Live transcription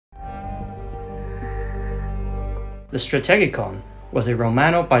The Strategicon was a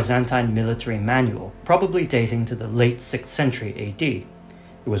Romano-Byzantine military manual, probably dating to the late 6th century AD. It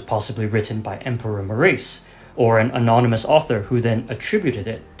was possibly written by Emperor Maurice, or an anonymous author who then attributed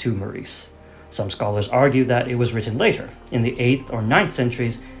it to Maurice. Some scholars argue that it was written later, in the 8th or 9th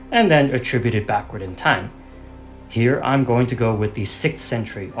centuries, and then attributed backward in time. Here I'm going to go with the 6th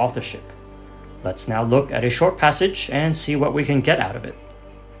century authorship. Let's now look at a short passage and see what we can get out of it.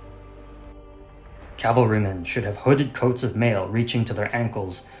 Cavalrymen should have hooded coats of mail reaching to their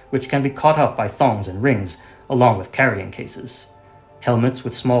ankles, which can be caught up by thongs and rings, along with carrying cases. Helmets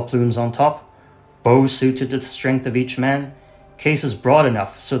with small plumes on top, bows suited to the strength of each man, cases broad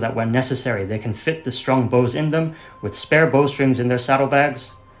enough so that when necessary they can fit the strong bows in them, with spare bowstrings in their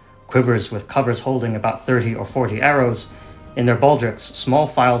saddlebags, quivers with covers holding about 30 or 40 arrows, in their baldricks small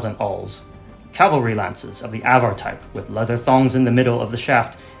files and awls, cavalry lances of the avar type with leather thongs in the middle of the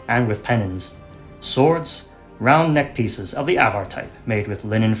shaft and with pennons, swords, round neck pieces of the avar type made with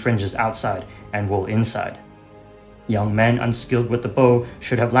linen fringes outside and wool inside. Young men unskilled with the bow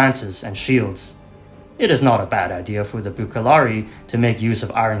should have lances and shields. It is not a bad idea for the Cavalry to make use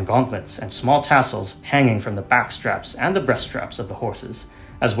of iron gauntlets and small tassels hanging from the back straps and the breast straps of the horses,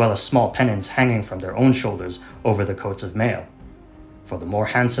 as well as small pennons hanging from their own shoulders over the coats of mail. For the more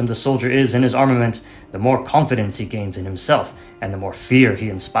handsome the soldier is in his armament, the more confidence he gains in himself, and the more fear he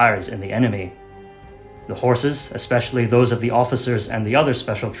inspires in the enemy. The horses, especially those of the officers and the other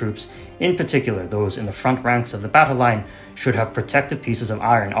special troops, in particular those in the front ranks of the battle line, should have protective pieces of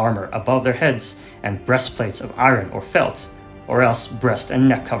iron armor above their heads and breastplates of iron or felt, or else breast and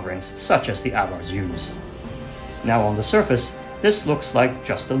neck coverings such as the Avars use. Now on the surface, this looks like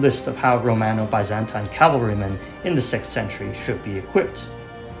just a list of how Romano-Byzantine cavalrymen in the 6th century should be equipped.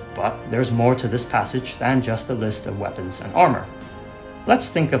 But there's more to this passage than just a list of weapons and armor. Let's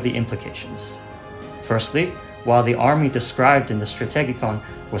think of the implications. Firstly, while the army described in the Strategicon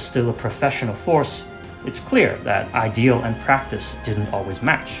was still a professional force, it's clear that ideal and practice didn't always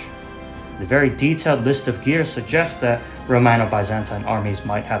match. The very detailed list of gear suggests that Romano-Byzantine armies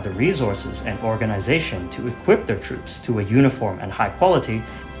might have the resources and organization to equip their troops to a uniform and high quality,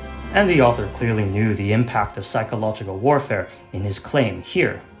 and the author clearly knew the impact of psychological warfare in his claim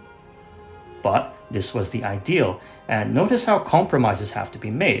here. But this was the ideal, and notice how compromises have to be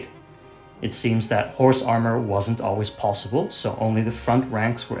made. It seems that horse armor wasn't always possible, so only the front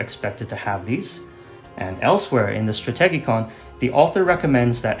ranks were expected to have these. And elsewhere in the Strategicon, the author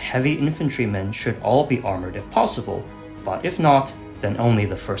recommends that heavy infantrymen should all be armored if possible, but if not, then only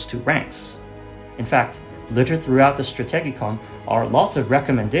the first 2 ranks. In fact, littered throughout the Strategicon are lots of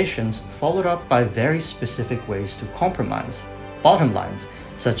recommendations followed up by very specific ways to compromise, bottom lines,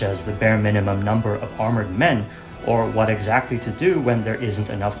 such as the bare minimum number of armored men, or what exactly to do when there isn't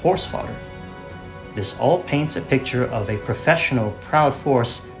enough horse fodder. This all paints a picture of a professional, proud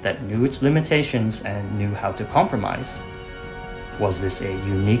force that knew its limitations and knew how to compromise. Was this a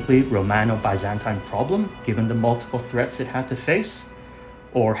uniquely Romano-Byzantine problem, given the multiple threats it had to face?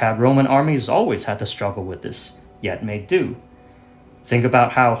 Or had Roman armies always had to struggle with this, yet made do? Think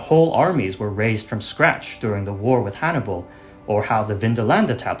about how whole armies were raised from scratch during the war with Hannibal, or how the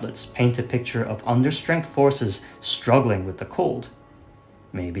Vindolanda tablets paint a picture of understrength forces struggling with the cold.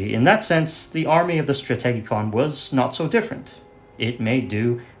 Maybe in that sense, the army of the Strategicon was not so different. It made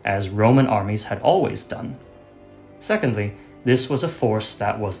do as Roman armies had always done. Secondly, this was a force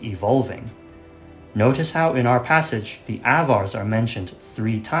that was evolving. Notice how in our passage the Avars are mentioned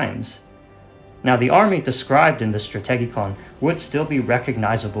 3 times. Now the army described in the Strategicon would still be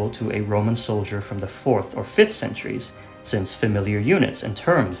recognizable to a Roman soldier from the 4th or 5th centuries, since familiar units and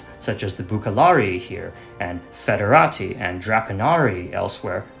terms such as the Bucellari here and Federati and Draconari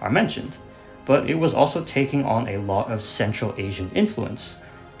elsewhere are mentioned, but it was also taking on a lot of Central Asian influence,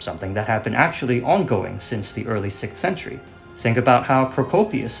 something that had been actually ongoing since the early 6th century. Think about how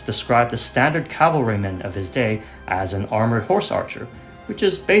Procopius described the standard cavalryman of his day as an armored horse archer, which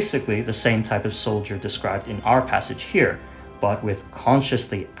is basically the same type of soldier described in our passage here, but with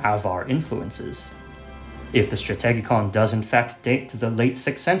consciously Avar influences. If the Strategicon does in fact date to the late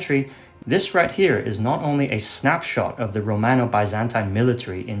 6th century, this right here is not only a snapshot of the Romano-Byzantine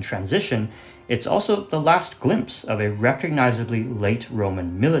military in transition, it's also the last glimpse of a recognizably late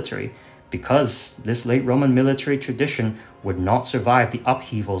Roman military, because this late Roman military tradition would not survive the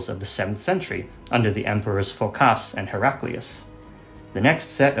upheavals of the 7th century under the emperors Phocas and Heraclius. The next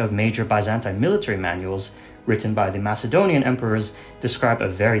set of major Byzantine military manuals, written by the Macedonian emperors, describe a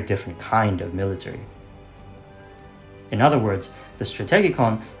very different kind of military. In other words, the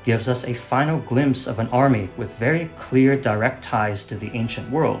Strategicon gives us a final glimpse of an army with very clear direct ties to the ancient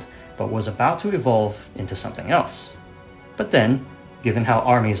world, but was about to evolve into something else. But then, given how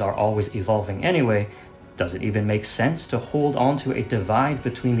armies are always evolving anyway, does it even make sense to hold on to a divide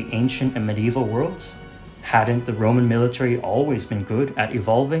between the ancient and medieval worlds? Hadn't the Roman military always been good at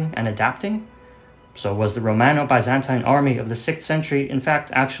evolving and adapting? So was the Romano-Byzantine army of the 6th century in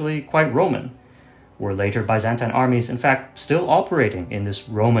fact actually quite Roman? Were later Byzantine armies in fact still operating in this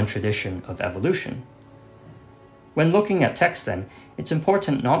Roman tradition of evolution? When looking at texts then, it's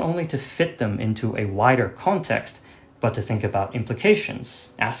important not only to fit them into a wider context, but to think about implications,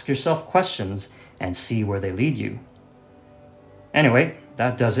 ask yourself questions, and see where they lead you. Anyway,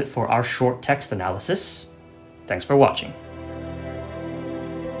 that does it for our short text analysis. Thanks for watching.